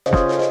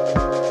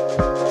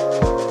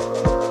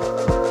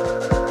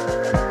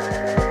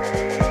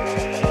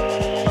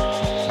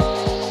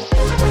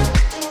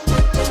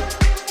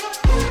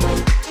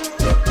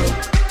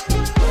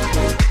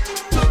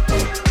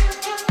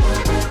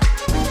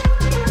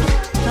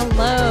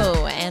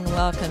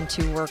welcome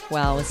to Work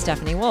Well with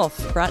Stephanie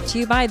Wolfe, brought to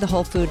you by the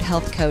Whole Food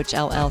Health Coach,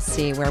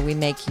 LLC, where we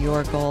make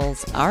your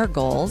goals our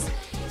goals,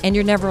 and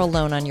you're never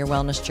alone on your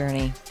wellness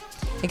journey.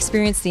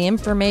 Experience the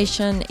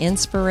information,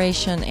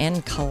 inspiration,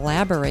 and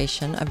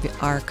collaboration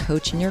of our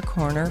Coach in Your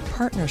Corner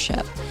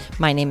partnership.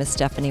 My name is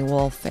Stephanie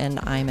Wolfe, and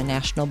I'm a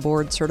national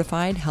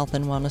board-certified health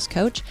and wellness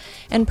coach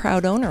and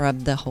proud owner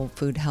of the Whole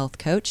Food Health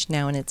Coach,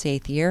 now in its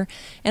 8th year,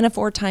 and a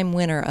 4-time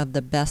winner of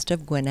the Best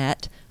of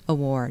Gwinnett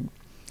Award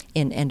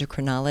in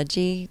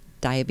endocrinology,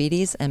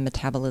 diabetes, and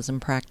metabolism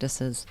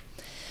practices.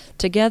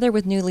 Together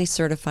with newly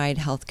certified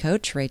health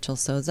coach Rachel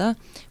Souza,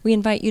 we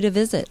invite you to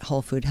visit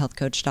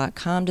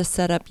wholefoodhealthcoach.com to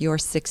set up your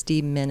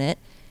 60-minute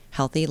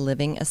healthy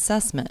living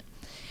assessment.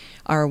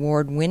 Our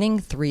award-winning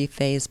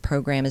 3-phase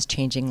program is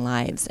changing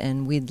lives,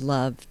 and we'd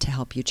love to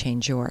help you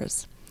change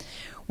yours.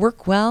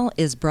 Work Well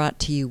is brought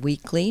to you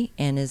weekly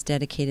and is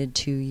dedicated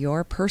to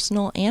your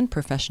personal and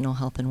professional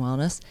health and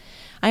wellness.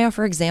 I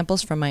offer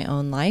examples from my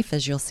own life,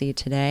 as you'll see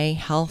today: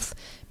 health,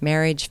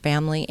 marriage,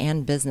 family,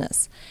 and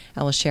business.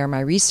 I will share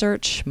my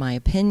research, my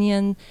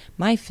opinion,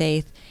 my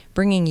faith,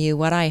 bringing you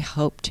what I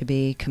hope to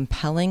be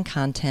compelling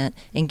content,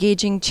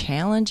 engaging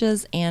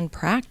challenges, and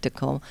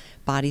practical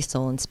body,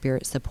 soul, and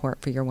spirit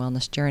support for your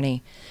wellness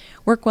journey.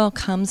 Work Well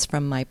comes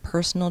from my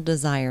personal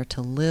desire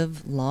to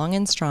live long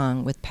and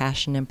strong with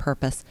passion and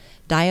purpose,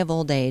 die of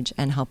old age,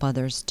 and help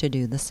others to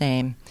do the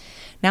same.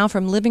 Now,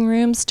 from living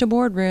rooms to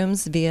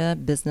boardrooms via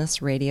Business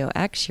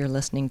RadioX, you're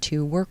listening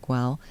to Work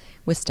Well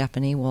with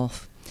Stephanie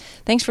Wolfe.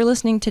 Thanks for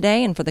listening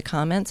today and for the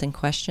comments and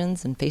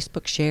questions and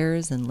Facebook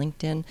shares and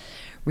LinkedIn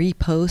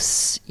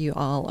reposts. You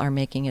all are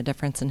making a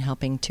difference in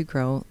helping to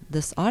grow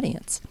this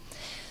audience.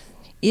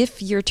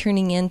 If you're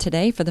tuning in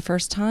today for the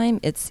first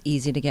time, it's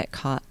easy to get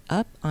caught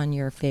up on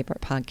your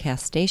favorite podcast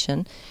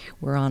station.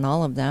 We're on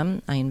all of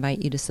them. I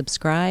invite you to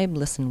subscribe,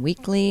 listen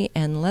weekly,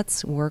 and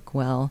let's work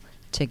well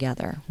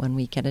together, 1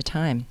 week at a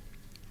time.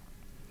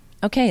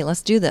 Okay,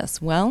 let's do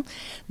this. Well,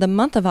 the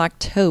month of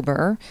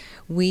October,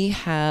 we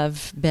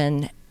have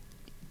been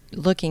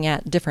looking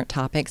at different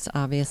topics,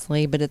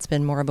 obviously, but it's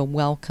been more of a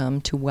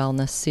welcome to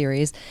wellness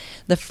series.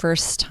 The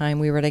first time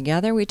we were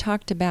together, we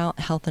talked about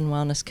health and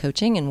wellness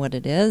coaching and what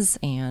it is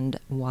and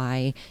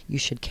why you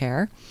should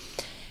care.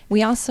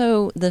 We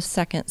also, the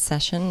second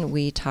session,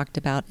 we talked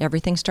about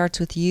everything starts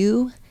with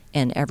you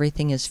and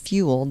everything is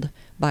fueled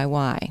by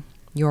why,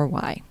 your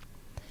why.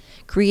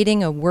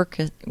 Creating a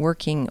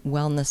working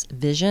wellness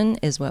vision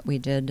is what we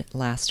did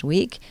last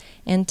week.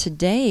 And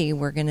today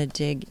we're going to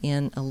dig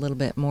in a little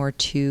bit more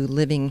to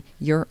living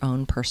your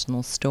own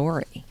personal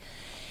story.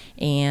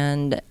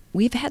 And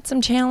we've had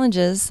some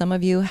challenges. Some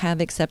of you have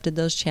accepted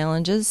those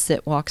challenges.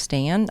 Sit, walk,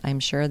 stand.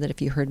 I'm sure that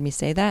if you heard me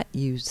say that,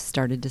 you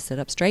started to sit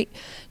up straight,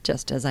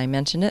 just as I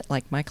mentioned it,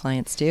 like my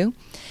clients do.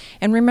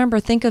 And remember,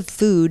 think of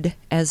food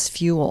as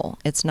fuel.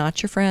 It's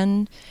not your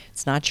friend.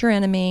 It's not your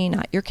enemy,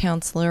 not your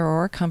counselor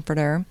or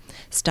comforter.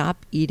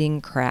 Stop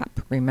eating crap.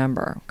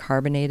 Remember,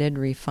 carbonated,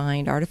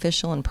 refined,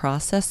 artificial, and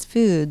processed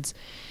foods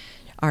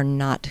are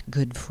not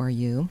good for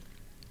you.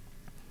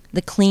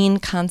 The clean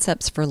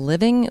concepts for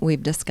living,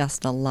 we've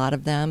discussed a lot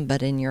of them,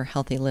 but in your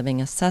healthy living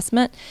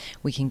assessment,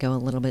 we can go a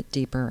little bit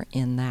deeper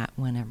in that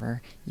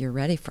whenever you're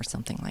ready for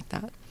something like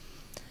that.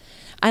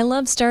 I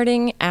love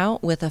starting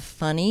out with a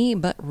funny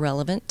but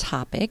relevant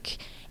topic,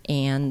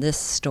 and this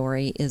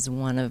story is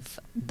one of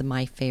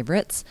my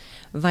favorites: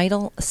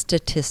 vital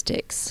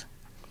statistics.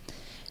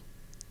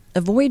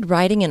 Avoid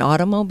riding in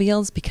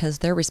automobiles because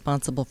they're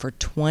responsible for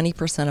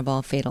 20% of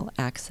all fatal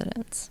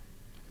accidents.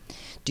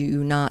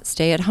 Do not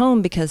stay at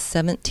home because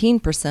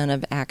 17%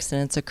 of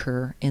accidents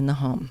occur in the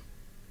home.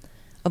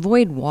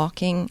 Avoid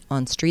walking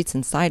on streets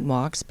and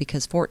sidewalks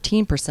because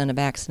 14% of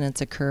accidents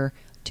occur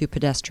to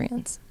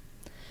pedestrians.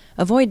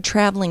 Avoid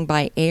traveling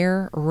by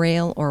air,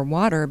 rail, or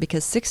water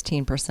because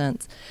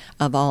 16%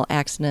 of all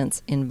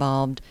accidents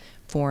involved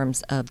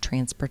forms of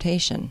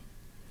transportation.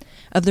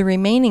 Of the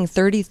remaining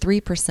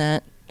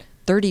 33%,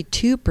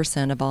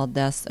 32% of all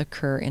deaths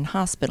occur in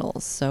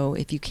hospitals, so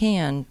if you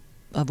can,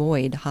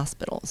 avoid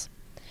hospitals.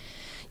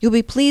 You'll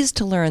be pleased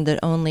to learn that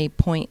only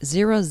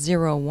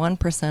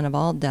 0.001% of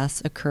all deaths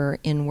occur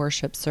in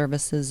worship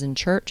services in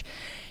church,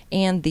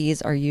 and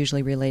these are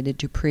usually related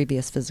to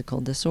previous physical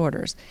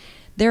disorders.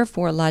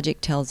 Therefore, logic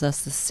tells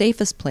us the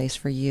safest place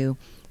for you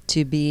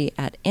to be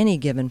at any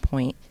given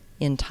point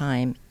in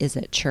time is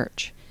at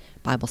church.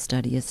 Bible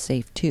study is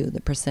safe too. The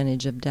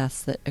percentage of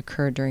deaths that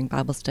occur during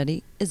Bible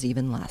study is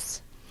even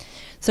less.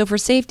 So for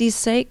safety's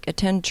sake,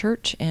 attend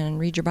church and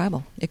read your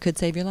Bible. It could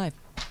save your life.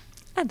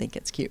 I think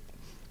it's cute.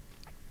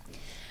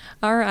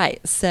 All right,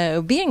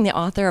 so being the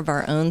author of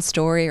our own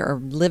story or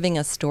living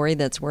a story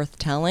that's worth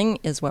telling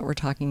is what we're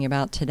talking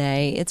about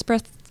today. It's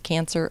Breast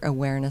Cancer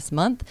Awareness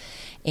Month,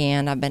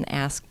 and I've been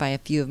asked by a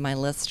few of my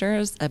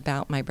listeners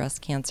about my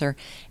breast cancer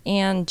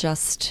and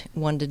just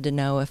wanted to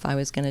know if I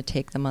was going to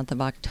take the month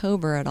of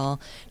October at all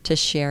to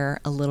share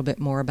a little bit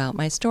more about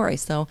my story.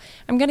 So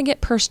I'm going to get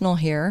personal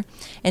here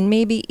and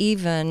maybe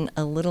even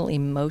a little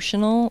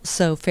emotional,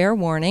 so fair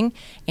warning,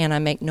 and I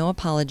make no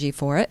apology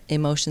for it.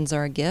 Emotions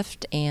are a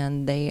gift,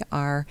 and they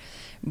are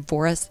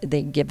for us,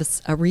 they give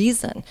us a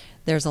reason.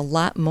 There's a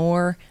lot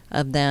more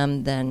of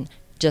them than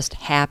just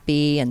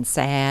happy and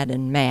sad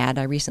and mad.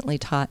 I recently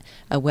taught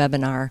a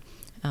webinar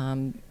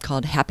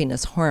called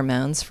Happiness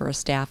Hormones for a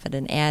staff at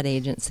an ad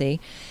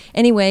agency.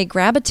 Anyway,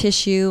 grab a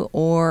tissue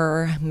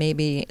or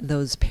maybe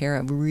those pair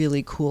of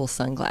really cool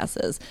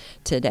sunglasses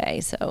today,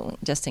 so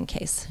just in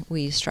case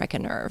we strike a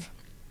nerve.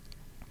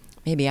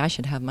 Maybe I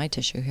should have my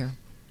tissue here.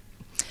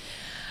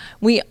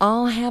 We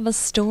all have a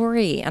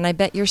story, and I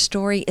bet your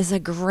story is a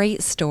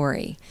great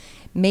story.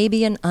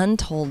 Maybe an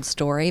untold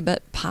story,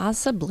 but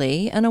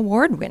possibly an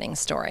award-winning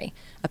story.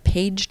 A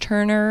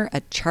page-turner,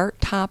 a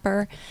chart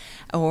topper,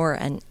 or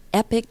an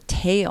epic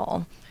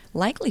tale,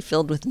 likely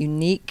filled with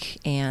unique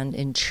and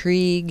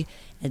intrigue,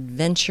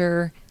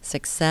 adventure,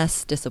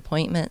 success,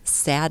 disappointment,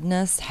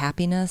 sadness,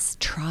 happiness,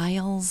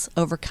 trials,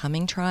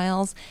 overcoming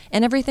trials,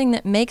 and everything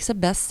that makes a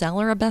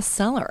bestseller a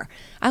bestseller.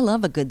 I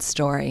love a good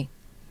story.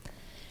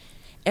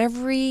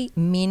 Every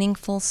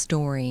meaningful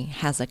story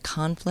has a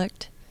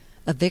conflict,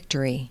 a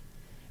victory,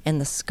 and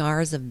the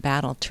scars of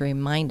battle to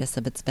remind us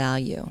of its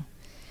value.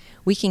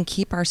 We can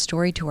keep our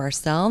story to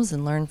ourselves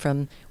and learn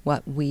from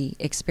what we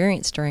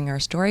experienced during our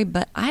story,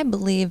 but I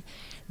believe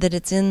that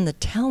it's in the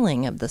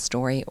telling of the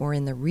story or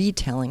in the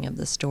retelling of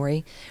the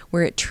story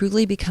where it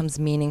truly becomes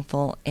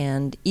meaningful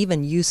and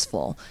even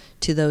useful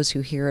to those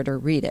who hear it or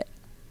read it.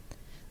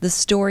 The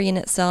story in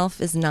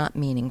itself is not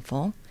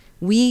meaningful.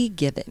 We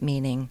give it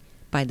meaning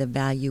by the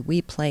value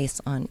we place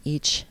on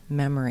each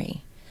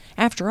memory.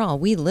 After all,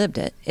 we lived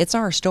it. It's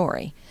our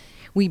story.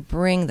 We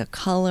bring the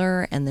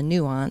color and the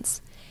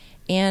nuance,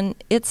 and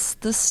it's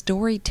the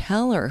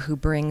storyteller who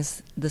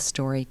brings the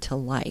story to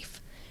life.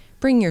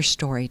 Bring your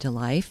story to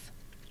life.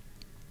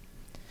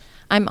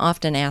 I'm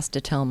often asked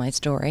to tell my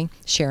story,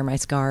 share my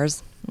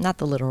scars, not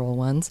the literal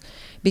ones,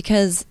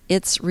 because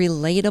it's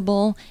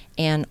relatable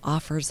and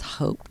offers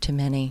hope to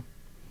many.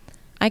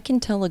 I can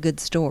tell a good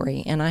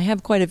story, and I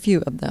have quite a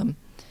few of them.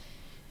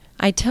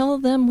 I tell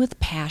them with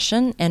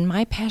passion, and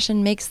my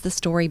passion makes the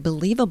story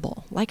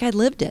believable, like I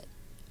lived it.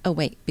 Oh,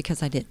 wait,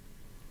 because I did.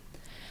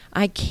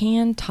 I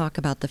can talk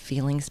about the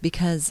feelings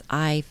because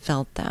I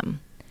felt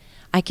them.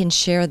 I can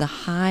share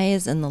the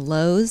highs and the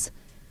lows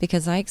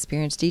because I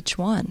experienced each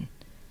one.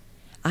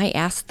 I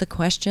asked the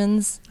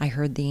questions, I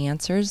heard the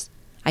answers,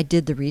 I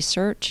did the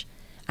research,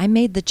 I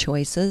made the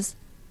choices,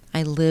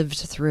 I lived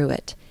through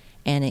it,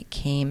 and it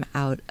came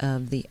out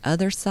of the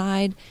other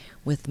side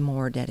with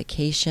more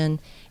dedication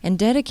and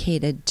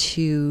dedicated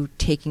to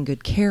taking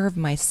good care of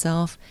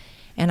myself,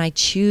 and I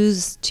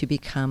choose to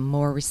become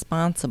more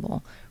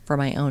responsible for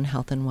my own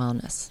health and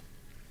wellness.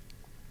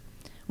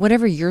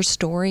 Whatever your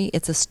story,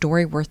 it's a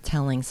story worth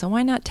telling, so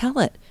why not tell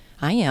it?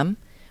 I am.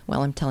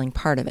 Well, I'm telling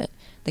part of it,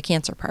 the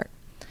cancer part.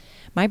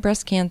 My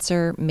breast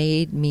cancer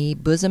made me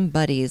bosom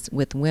buddies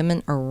with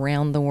women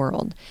around the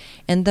world,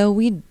 and though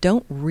we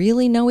don't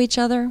really know each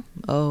other,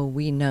 oh,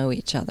 we know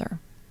each other.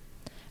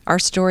 Our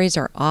stories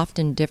are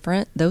often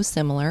different, though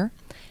similar,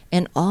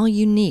 and all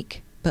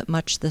unique, but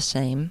much the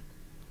same.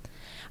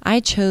 I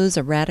chose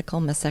a radical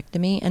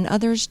mastectomy, and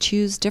others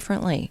choose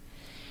differently.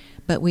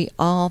 But we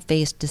all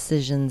faced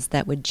decisions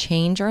that would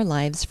change our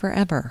lives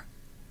forever.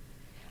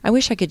 I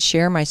wish I could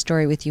share my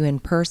story with you in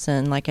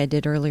person like I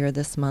did earlier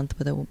this month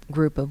with a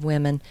group of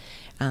women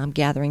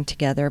gathering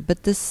together,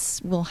 but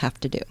this will have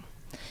to do.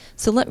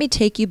 So let me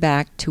take you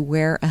back to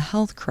where a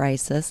health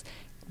crisis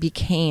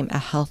became a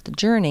health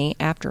journey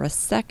after a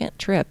second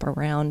trip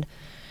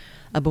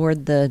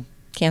aboard the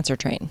cancer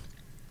train.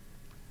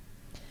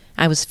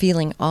 I was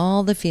feeling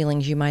all the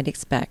feelings you might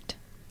expect.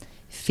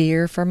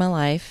 Fear for my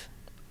life,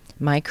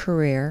 my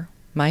career,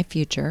 my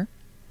future,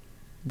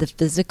 the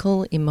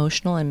physical,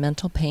 emotional, and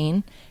mental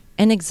pain,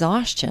 and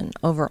exhaustion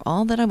over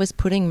all that I was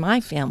putting my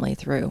family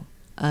through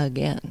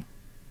again.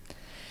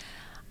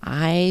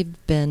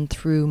 I've been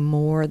through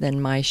more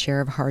than my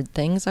share of hard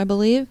things, I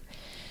believe,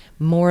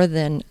 more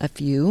than a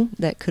few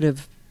that could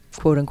have,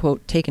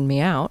 quote-unquote, taken me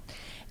out.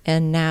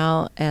 And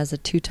now, as a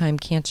 2-time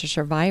cancer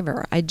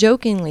survivor, I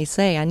jokingly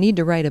say I need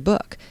to write a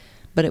book,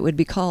 but it would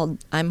be called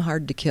I'm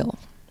Hard to Kill.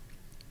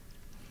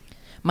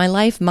 My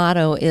life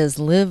motto is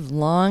live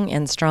long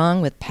and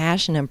strong with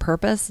passion and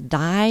purpose,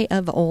 die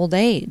of old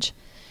age.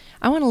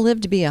 I want to live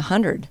to be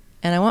 100,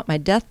 and I want my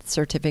death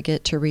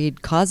certificate to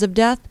read cause of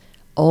death,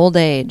 old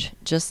age,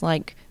 just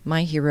like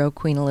my hero,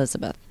 Queen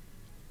Elizabeth.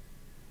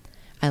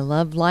 I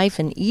love life,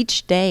 and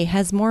each day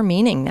has more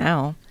meaning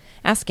now.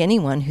 Ask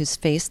anyone who's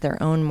faced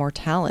their own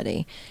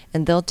mortality,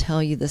 and they'll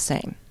tell you the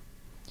same.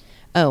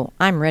 Oh,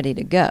 I'm ready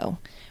to go,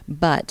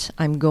 but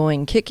I'm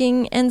going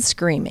kicking and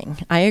screaming.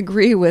 I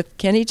agree with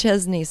Kenny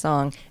Chesney's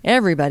song,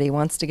 everybody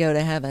wants to go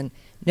to heaven.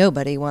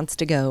 Nobody wants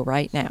to go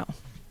right now.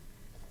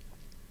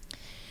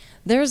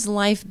 There's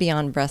life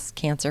beyond breast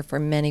cancer for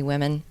many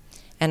women,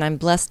 and I'm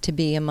blessed to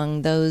be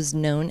among those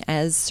known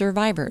as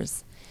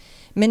survivors.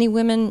 Many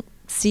women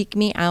seek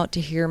me out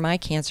to hear my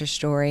cancer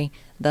story,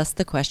 thus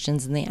the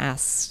questions and the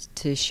asks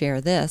to share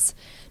this,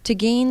 to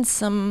gain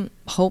some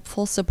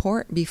hopeful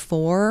support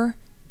before,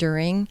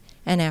 during,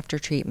 and after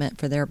treatment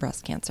for their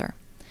breast cancer.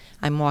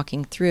 I'm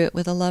walking through it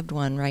with a loved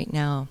one right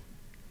now.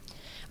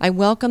 I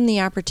welcome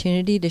the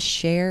opportunity to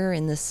share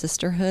in the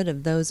sisterhood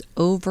of those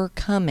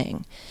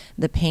overcoming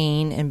the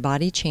pain and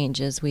body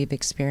changes we've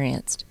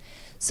experienced.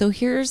 So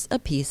here's a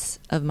piece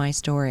of my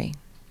story.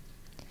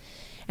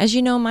 As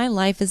you know, my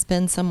life has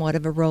been somewhat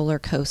of a roller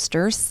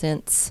coaster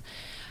since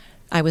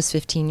I was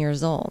 15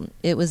 years old.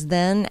 It was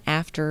then,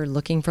 after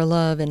looking for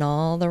love in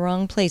all the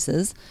wrong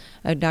places,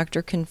 a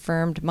doctor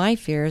confirmed my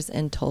fears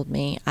and told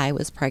me I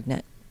was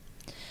pregnant.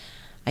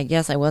 I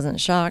guess I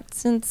wasn't shocked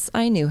since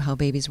I knew how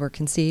babies were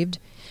conceived,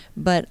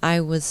 but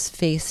I was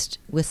faced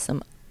with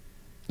some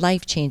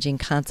life-changing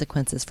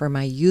consequences for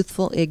my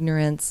youthful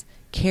ignorance,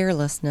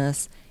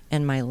 carelessness,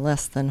 and my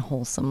less than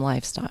wholesome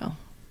lifestyle.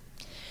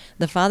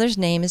 The father's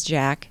name is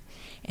Jack,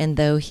 and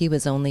though he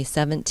was only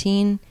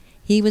 17,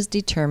 he was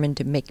determined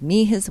to make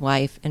me his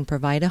wife and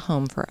provide a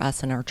home for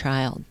us and our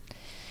child.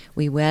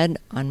 We wed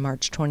on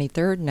March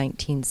 23,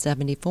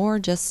 1974,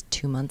 just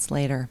 2 months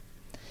later,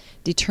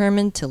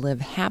 determined to live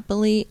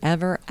happily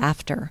ever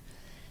after,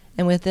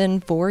 and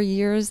within 4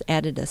 years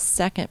added a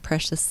second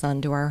precious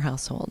son to our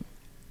household.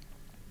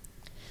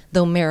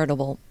 Though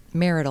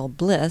marital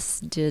bliss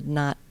did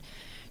not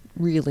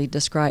really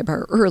describe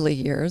our early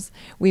years,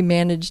 we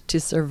managed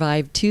to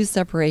survive 2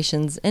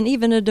 separations and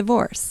even a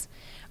divorce,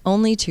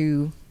 only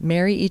to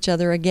marry each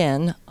other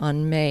again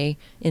in May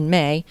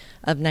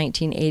of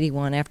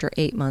 1981 after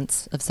 8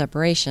 months of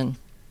separation.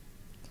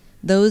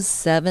 Those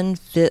 7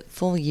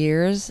 fitful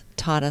years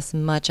taught us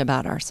much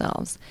about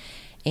ourselves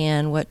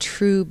and what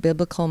true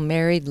biblical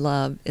married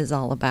love is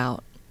all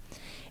about.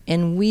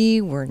 And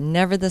we were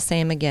never the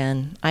same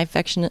again. I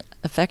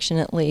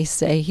affectionately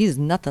say he's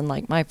nothing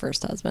like my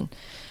first husband,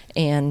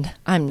 and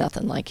I'm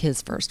nothing like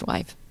his first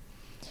wife.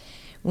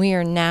 We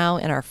are now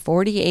in our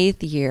 48th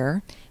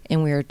year,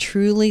 and we are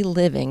truly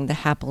living the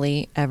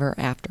happily ever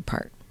after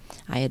part.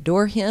 I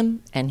adore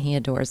him, and he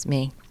adores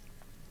me.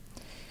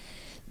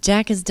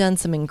 Jack has done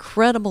some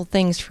incredible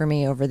things for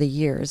me over the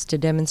years to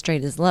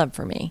demonstrate his love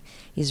for me.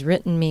 He's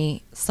written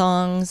me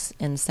songs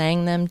and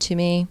sang them to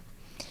me.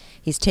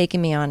 He's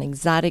taken me on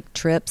exotic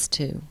trips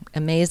to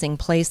amazing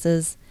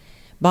places,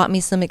 bought me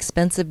some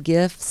expensive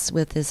gifts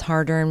with his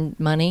hard-earned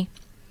money,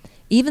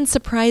 even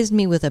surprised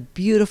me with a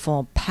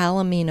beautiful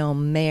Palomino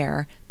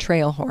mare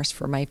trail horse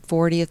for my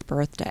 40th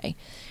birthday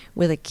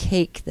with a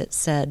cake that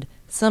said,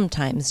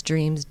 "Sometimes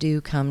dreams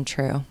do come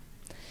true."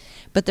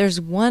 But there's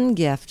one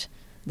gift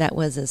that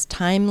was as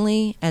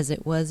timely as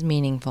it was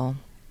meaningful.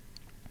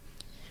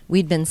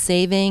 We'd been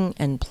saving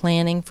and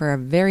planning for a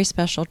very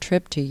special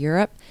trip to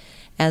Europe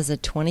as a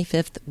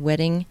 25th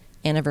wedding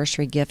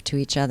anniversary gift to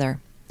each other.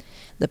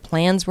 The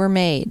plans were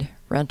made,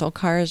 rental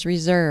cars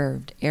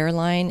reserved,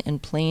 airline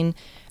and plane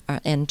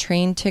and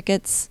train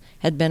tickets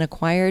had been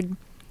acquired.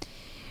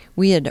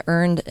 We had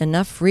earned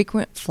enough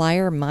frequent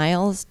flyer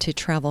miles to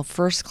travel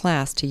first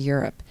class to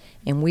Europe,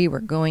 and we were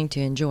going to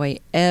enjoy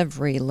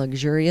every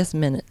luxurious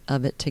minute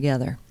of it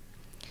together.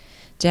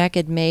 Jack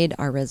had made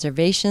our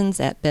reservations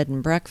at bed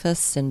and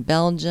breakfasts in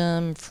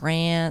Belgium,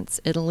 France,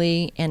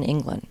 Italy, and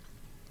England.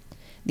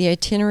 The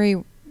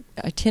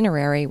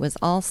itinerary was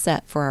all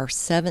set for our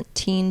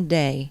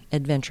 17-day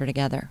adventure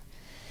together.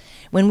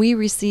 When we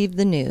received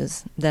the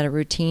news that a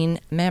routine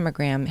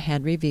mammogram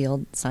had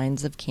revealed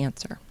signs of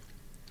cancer,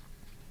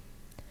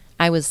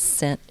 I was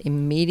sent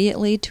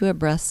immediately to a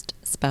breast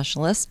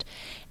specialist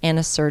and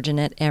a surgeon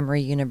at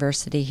Emory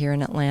University here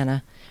in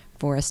Atlanta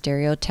for a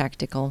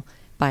stereotactical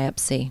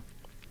biopsy.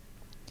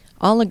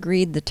 All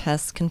agreed the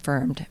tests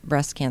confirmed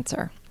breast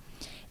cancer,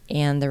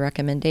 and the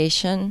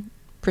recommendation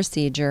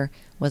procedure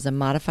was a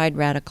modified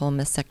radical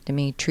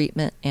mastectomy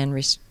treatment and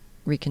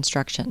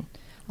reconstruction,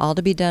 all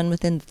to be done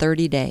within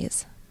 30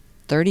 days.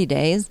 30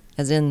 days?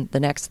 As in the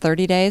next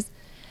 30 days?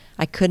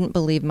 I couldn't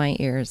believe my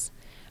ears.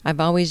 I've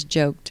always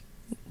joked,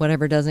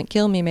 whatever doesn't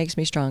kill me makes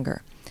me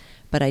stronger.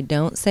 But I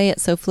don't say it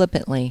so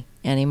flippantly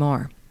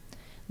anymore.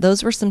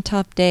 Those were some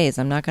tough days,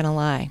 I'm not going to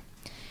lie.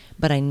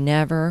 But I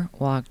never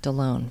walked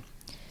alone.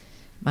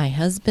 My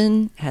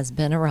husband has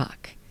been a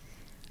rock.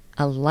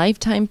 A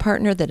lifetime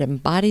partner that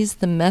embodies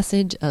the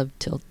message of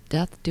 "till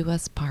death do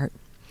us part."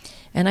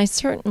 And I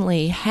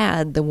certainly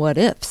had the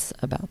what-ifs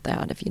about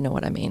that, if you know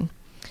what I mean.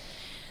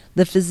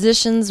 The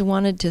physicians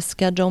wanted to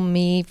schedule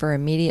me for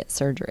immediate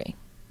surgery.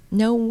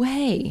 No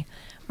way!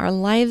 Our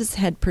lives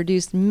had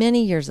produced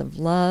many years of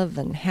love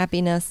and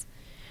happiness.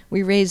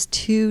 We raised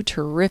 2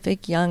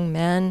 terrific young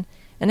men,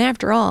 and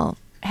after all,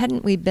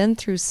 hadn't we been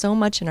through so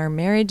much in our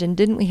marriage, and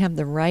didn't we have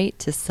the right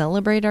to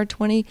celebrate our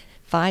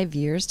 25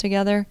 years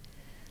together?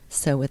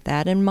 So with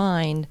that in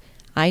mind,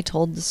 I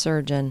told the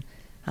surgeon,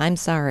 "I'm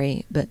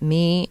sorry, but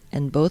me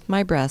and both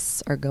my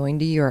breasts are going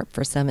to Europe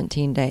for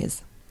 17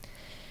 days.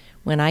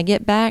 When I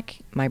get back,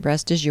 my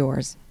breast is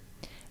yours.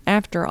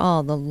 After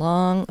all, the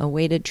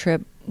long-awaited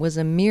trip was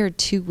a mere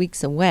 2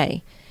 weeks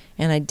away,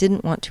 and I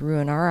didn't want to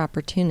ruin our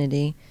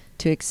opportunity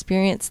to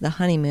experience the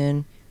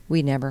honeymoon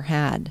we never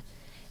had.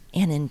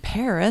 And in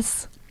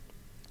Paris,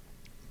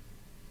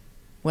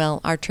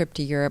 well, our trip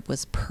to Europe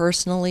was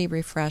personally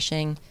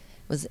refreshing,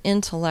 was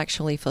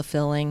intellectually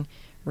fulfilling,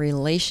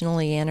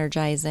 relationally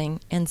energizing,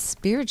 and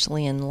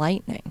spiritually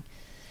enlightening.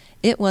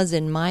 It was,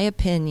 in my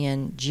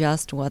opinion,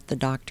 just what the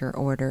doctor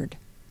ordered,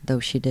 though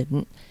she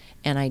didn't,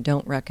 and I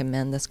don't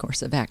recommend this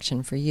course of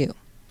action for you.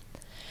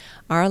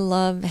 Our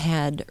love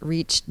had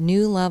reached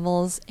new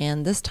levels,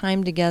 and this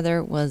time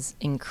together was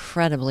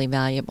incredibly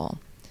valuable.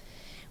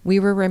 We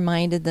were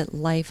reminded that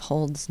life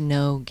holds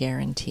no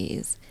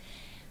guarantees.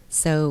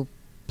 So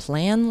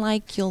plan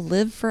like you'll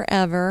live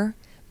forever,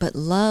 but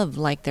love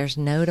like there's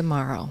no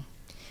tomorrow.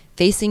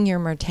 Facing your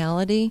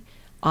mortality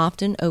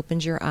often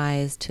opens your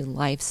eyes to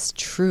life's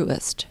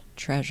truest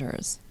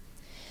treasures.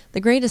 The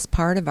greatest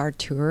part of our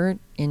tour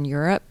in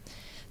Europe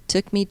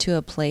took me to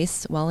a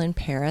place while in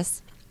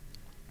Paris,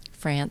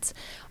 France,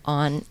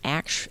 on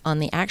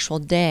the actual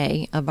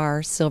day of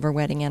our silver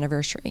wedding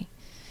anniversary.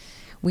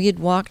 We had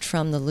walked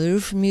from the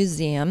Louvre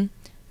Museum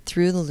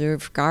through the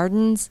Louvre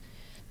Gardens,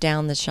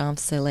 down the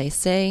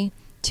Champs-Élysées,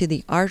 to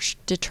the Arc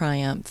de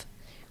Triomphe,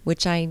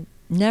 which I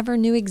never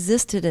knew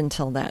existed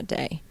until that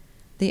day.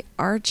 The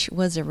arch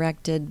was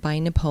erected by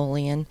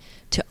Napoleon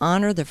to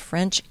honor the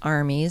French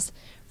armies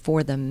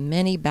for the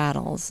many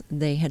battles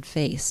they had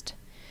faced.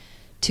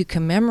 To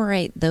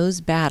commemorate those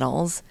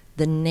battles,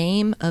 the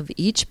name of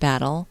each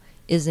battle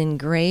is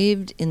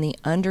engraved in the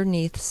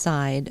underneath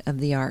side of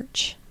the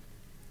arch.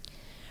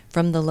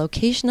 From the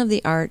location of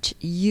the arch,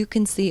 you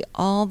can see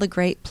all the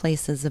great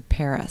places of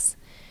Paris: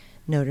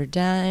 Notre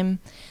Dame,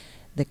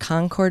 the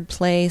Concorde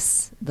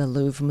Place, the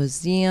Louvre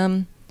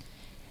Museum,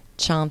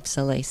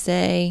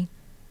 Champs-Élysées,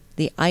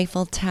 the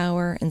Eiffel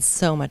Tower, and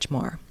so much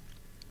more.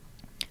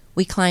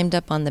 We climbed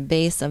up on the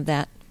base of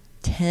that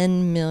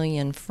 10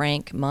 million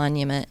franc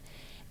monument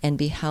and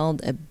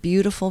beheld a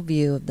beautiful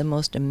view of the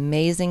most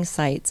amazing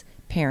sights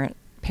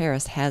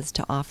Paris has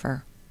to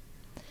offer.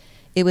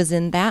 It was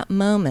in that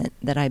moment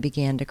that I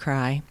began to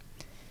cry.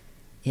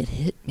 It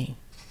hit me.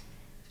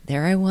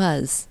 There I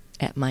was,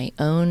 at my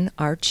own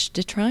Arc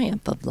de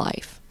Triomphe of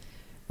life,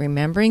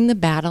 remembering the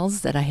battles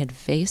that I had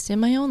faced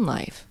in my own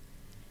life.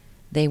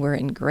 They were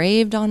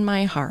engraved on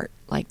my heart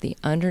like the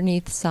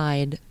underneath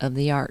side of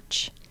the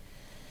arch.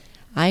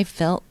 I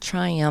felt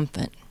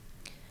triumphant.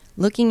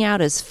 Looking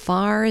out as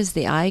far as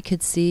the eye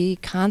could see,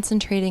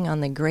 concentrating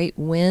on the great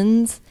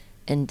wins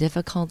and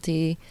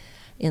difficulty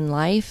in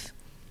life,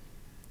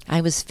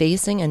 I was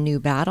facing a new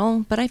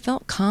battle, but I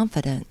felt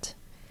confident.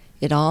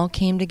 It all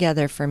came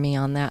together for me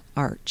on that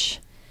arch,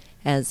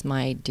 as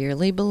my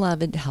dearly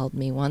beloved held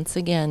me once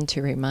again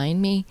to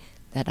remind me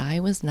that I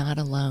was not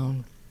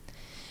alone.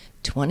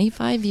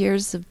 25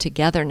 years of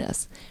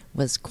togetherness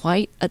was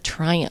quite a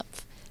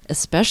triumph,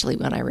 especially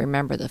when I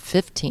remember the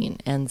 15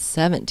 and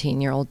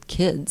 17-year-old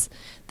kids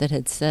that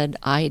had said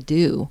 "I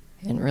do"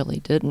 and really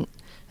didn't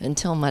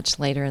until much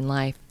later in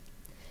life.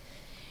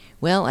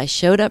 Well, I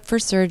showed up for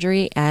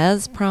surgery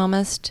as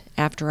promised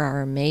after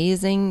our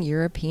amazing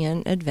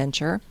European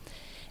adventure,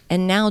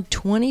 and now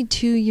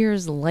 22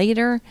 years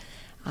later,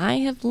 I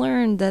have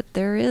learned that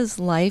there is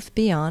life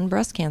beyond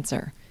breast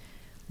cancer.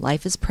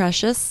 Life is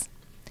precious.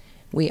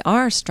 We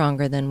are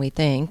stronger than we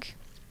think.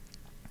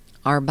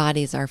 Our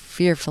bodies are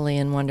fearfully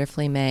and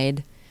wonderfully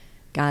made.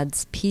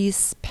 God's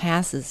peace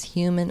passes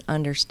human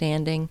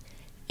understanding,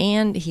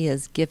 and He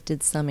has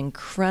gifted some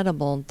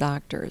incredible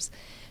doctors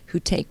who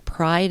take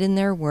pride in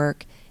their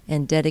work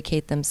and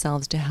dedicate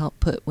themselves to help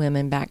put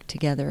women back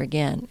together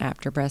again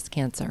after breast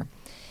cancer.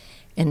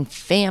 And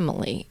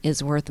family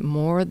is worth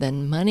more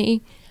than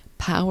money,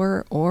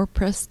 power, or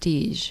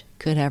prestige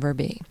could ever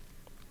be.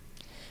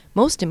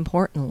 Most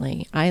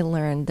importantly, I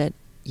learned that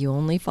you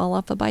only fall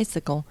off a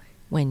bicycle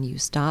when you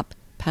stop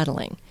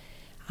pedaling.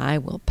 I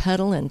will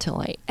pedal until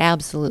I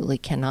absolutely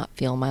cannot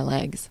feel my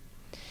legs.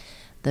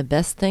 The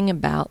best thing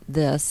about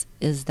this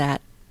is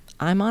that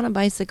I'm on a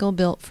bicycle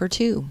built for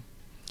two.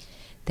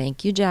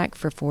 Thank you, Jack,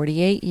 for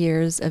 48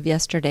 years of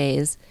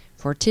yesterdays,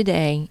 for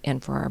today,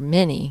 and for our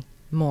many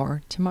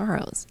more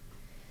tomorrows.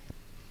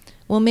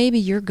 Well, maybe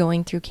you're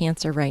going through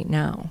cancer right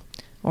now,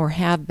 or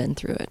have been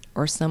through it,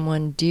 or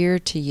someone dear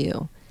to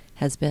you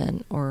has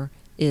been or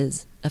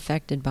is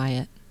affected by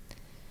it.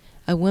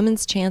 A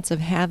woman's chance of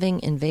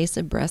having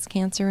invasive breast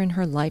cancer in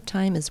her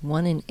lifetime is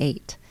 1 in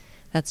 8.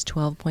 That's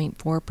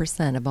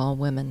 12.4% of all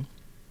women.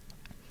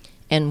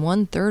 And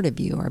 1/3 of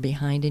you are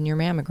behind in your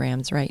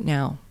mammograms right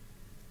now.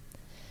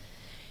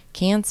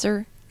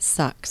 Cancer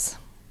sucks.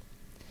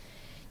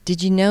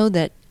 Did you know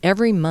that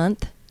every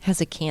month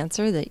has a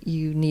cancer that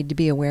you need to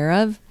be aware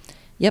of?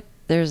 Yep,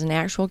 there's an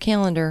actual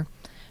calendar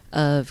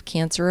of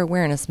cancer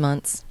awareness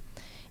months.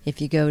 If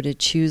you go to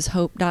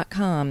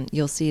choosehope.com,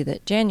 you'll see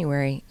that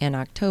January and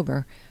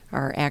October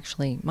are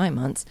actually my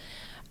months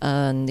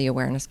on the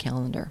awareness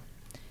calendar.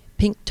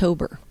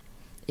 Pinktober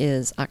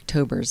is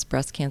October's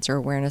Breast Cancer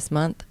Awareness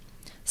Month.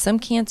 Some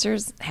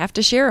cancers have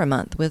to share a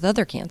month with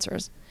other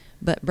cancers,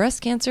 but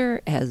breast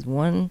cancer has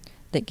one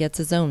that gets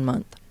its own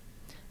month.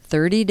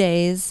 30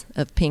 days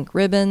of pink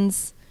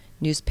ribbons,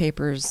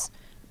 newspapers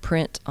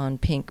print on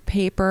pink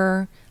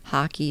paper,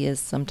 hockey is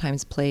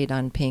sometimes played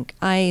on pink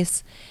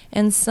ice,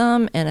 and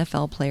some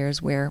NFL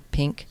players wear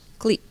pink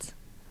cleats.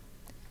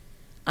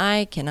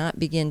 I cannot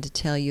begin to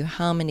tell you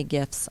how many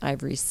gifts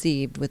I've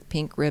received with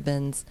pink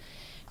ribbons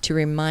to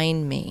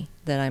remind me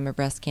that I'm a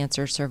breast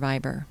cancer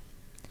survivor,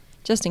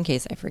 just in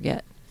case I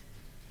forget.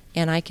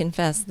 And I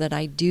confess that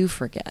I do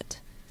forget.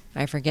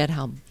 I forget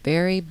how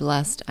very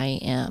blessed I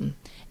am,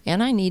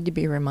 and I need to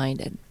be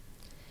reminded.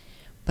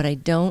 But I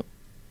don't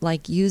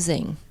like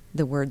using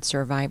the word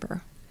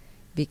survivor,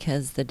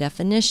 because the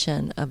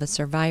definition of a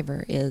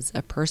survivor is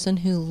a person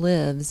who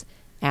lives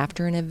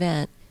after an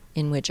event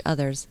in which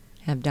others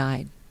have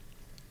died.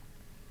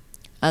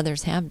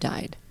 Others have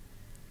died.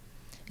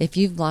 If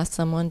you've lost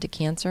someone to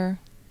cancer,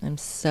 I'm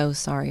so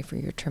sorry for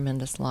your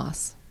tremendous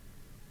loss.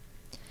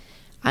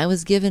 I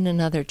was given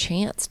another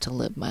chance to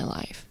live my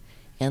life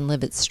and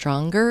live it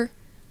stronger,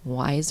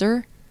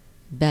 wiser,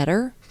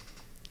 better,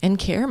 and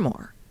care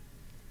more.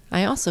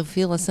 I also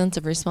feel a sense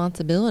of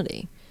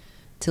responsibility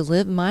to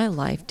live my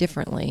life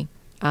differently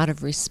out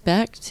of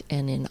respect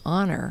and in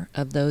honor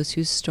of those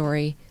whose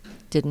story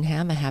didn't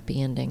have a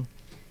happy ending,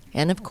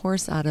 and of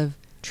course out of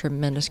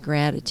tremendous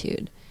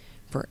gratitude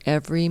for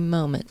every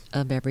moment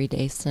of every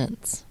day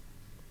since.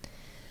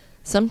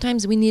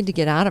 Sometimes we need to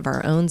get out of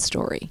our own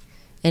story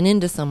and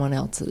into someone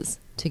else's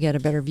to get a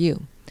better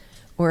view,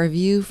 or a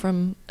view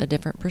from a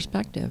different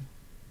perspective.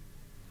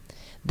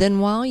 Then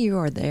while you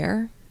are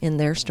there in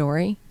their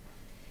story,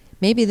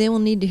 maybe they will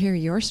need to hear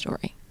your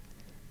story.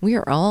 We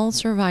are all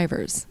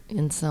survivors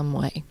in some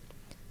way.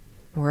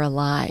 We're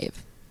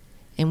alive,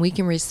 and we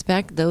can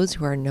respect those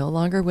who are no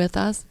longer with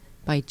us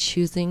by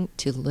choosing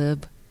to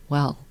live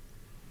well.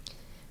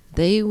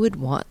 They would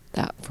want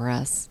that for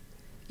us,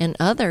 and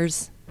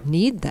others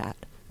need that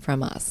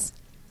from us.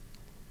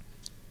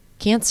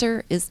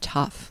 Cancer is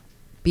tough.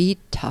 Be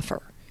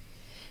tougher.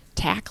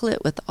 Tackle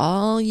it with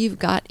all you've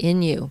got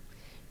in you.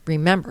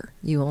 Remember,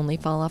 you only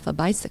fall off a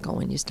bicycle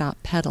when you stop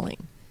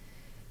pedaling.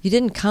 You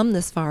didn't come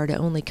this far to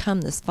only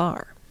come this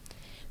far.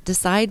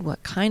 Decide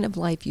what kind of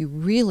life you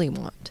really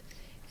want,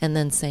 and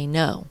then say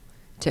no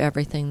to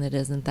everything that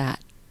isn't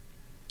that.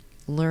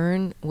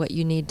 Learn what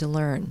you need to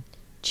learn.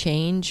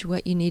 Change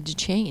what you need to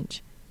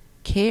change.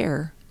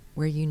 Care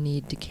where you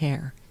need to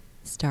care.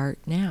 Start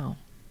now.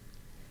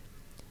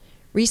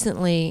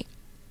 Recently,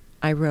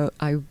 I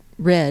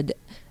read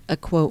a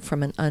quote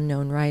from an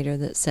unknown writer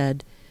that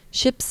said,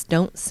 "Ships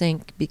don't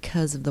sink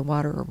because of the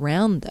water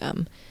around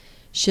them.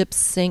 Ships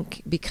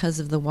sink because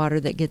of the water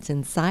that gets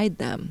inside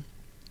them."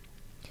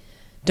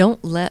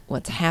 Don't let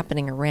what's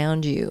happening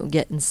around you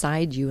get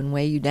inside you and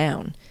weigh you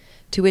down.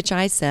 To which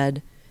I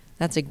said,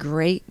 that's a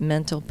great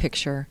mental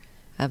picture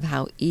of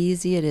how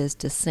easy it is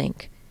to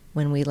sink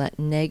when we let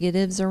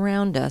negatives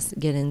around us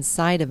get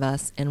inside of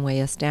us and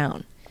weigh us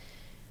down.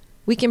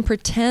 We can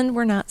pretend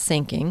we're not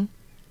sinking,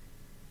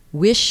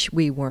 wish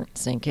we weren't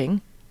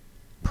sinking,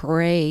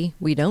 pray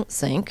we don't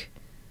sink,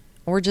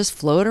 or just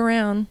float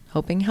around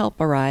hoping help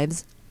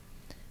arrives.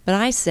 But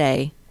I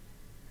say,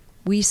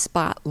 we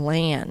spot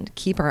land,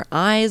 keep our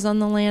eyes on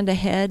the land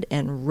ahead,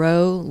 and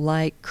row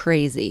like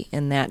crazy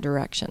in that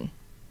direction.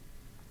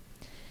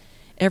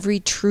 Every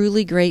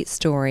truly great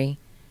story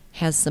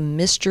has some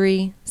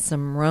mystery,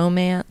 some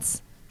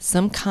romance,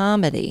 some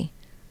comedy,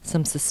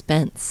 some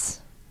suspense,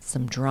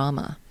 some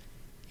drama,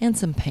 and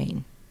some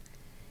pain.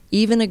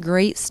 Even a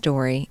great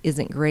story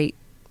isn't great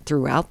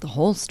throughout the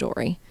whole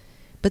story,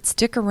 but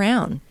stick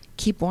around,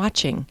 keep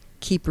watching,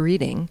 keep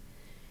reading.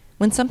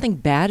 When something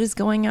bad is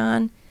going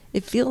on,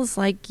 it feels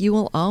like you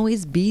will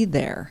always be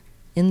there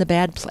in the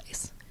bad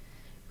place.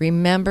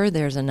 Remember,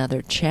 there's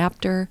another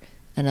chapter,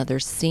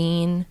 another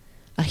scene,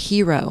 a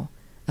hero,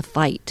 a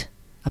fight,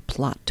 a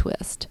plot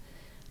twist,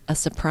 a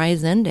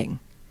surprise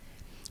ending.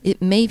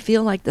 It may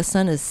feel like the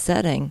sun is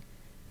setting,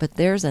 but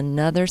there's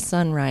another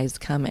sunrise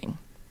coming.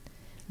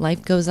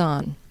 Life goes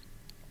on.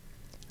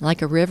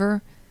 Like a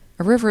river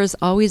is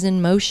always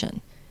in motion.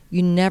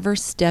 You never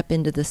step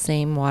into the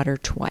same water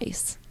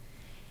twice.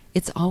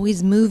 It's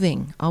always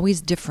moving,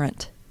 always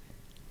different.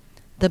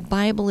 The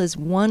Bible is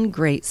one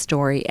great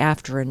story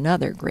after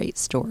another great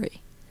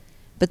story.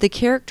 But the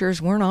characters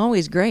weren't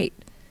always great,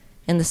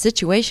 and the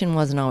situation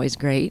wasn't always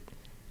great,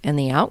 and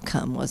the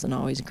outcome wasn't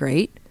always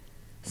great.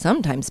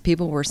 Sometimes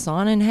people were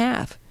sawn in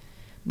half,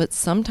 but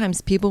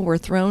sometimes people were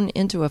thrown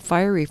into a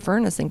fiery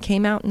furnace and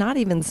came out not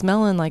even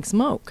smelling like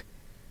smoke.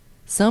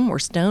 Some were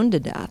stoned to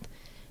death,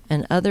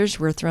 and others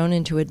were thrown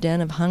into a den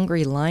of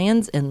hungry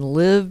lions and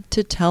lived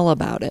to tell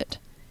about it.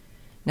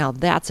 Now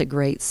that's a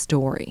great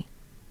story.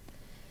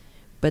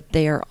 But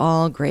they are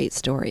all great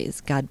stories.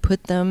 God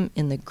put them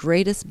in the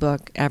greatest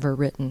book ever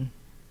written.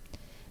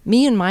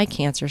 Me and my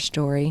cancer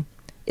story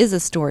is a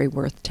story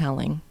worth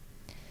telling.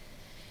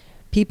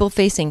 People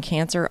facing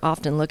cancer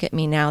often look at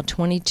me now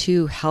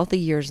 22 healthy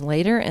years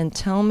later and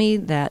tell me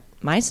that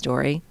my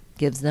story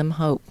gives them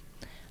hope.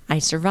 I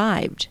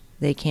survived.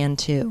 They can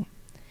too.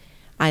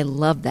 I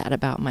love that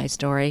about my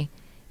story.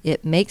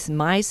 It makes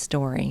my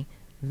story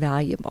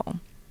valuable,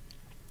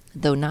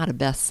 though not a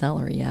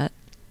bestseller yet.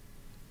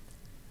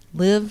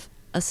 Live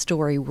a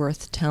story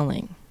worth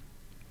telling.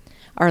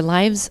 Our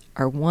lives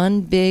are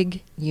one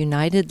big,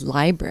 united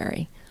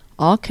library,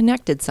 all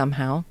connected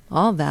somehow,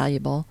 all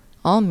valuable,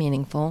 all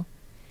meaningful.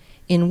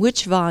 In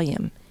which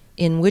volume,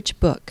 in which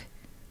book,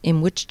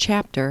 in which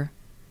chapter,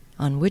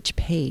 on which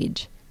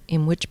page,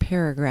 in which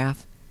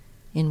paragraph,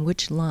 in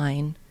which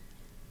line,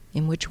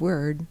 in which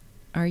word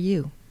are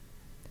you?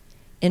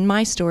 In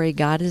my story,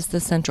 God is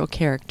the central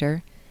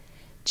character,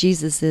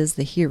 Jesus is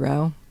the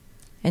hero,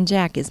 and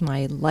Jack is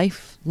my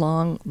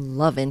lifelong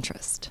love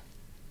interest.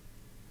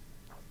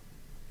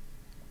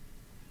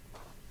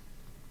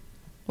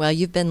 Well,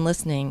 you've been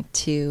listening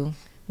to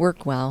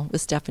Work Well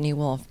with Stephanie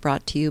Wolfe,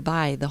 brought to you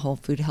by the Whole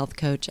Food Health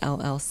Coach,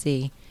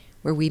 LLC,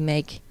 where we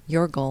make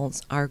your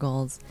goals our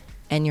goals,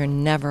 and you're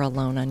never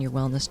alone on your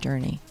wellness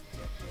journey.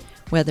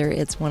 Whether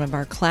it's one of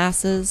our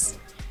classes,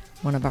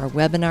 one of our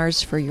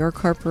webinars for your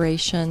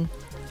corporation,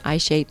 I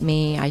Shape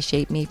Me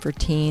for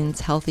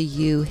Teens, Healthy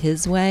You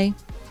His Way,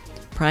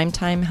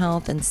 Primetime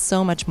Health, and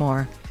so much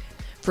more.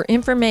 For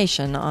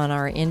information on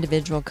our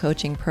individual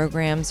coaching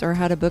programs or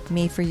how to book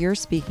me for your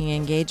speaking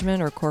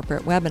engagement or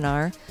corporate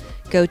webinar,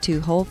 go to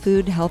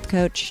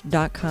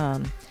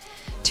wholefoodhealthcoach.com.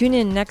 Tune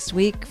in next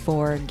week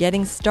for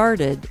Getting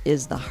Started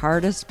is the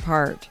Hardest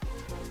Part.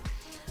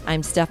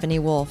 I'm Stephanie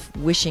Wolfe,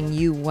 wishing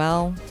you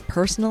well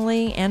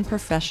personally and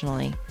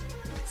professionally.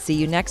 See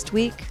you next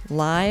week,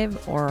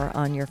 live or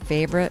on your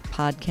favorite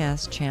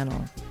podcast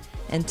channel.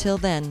 Until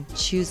then,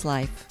 choose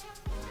life.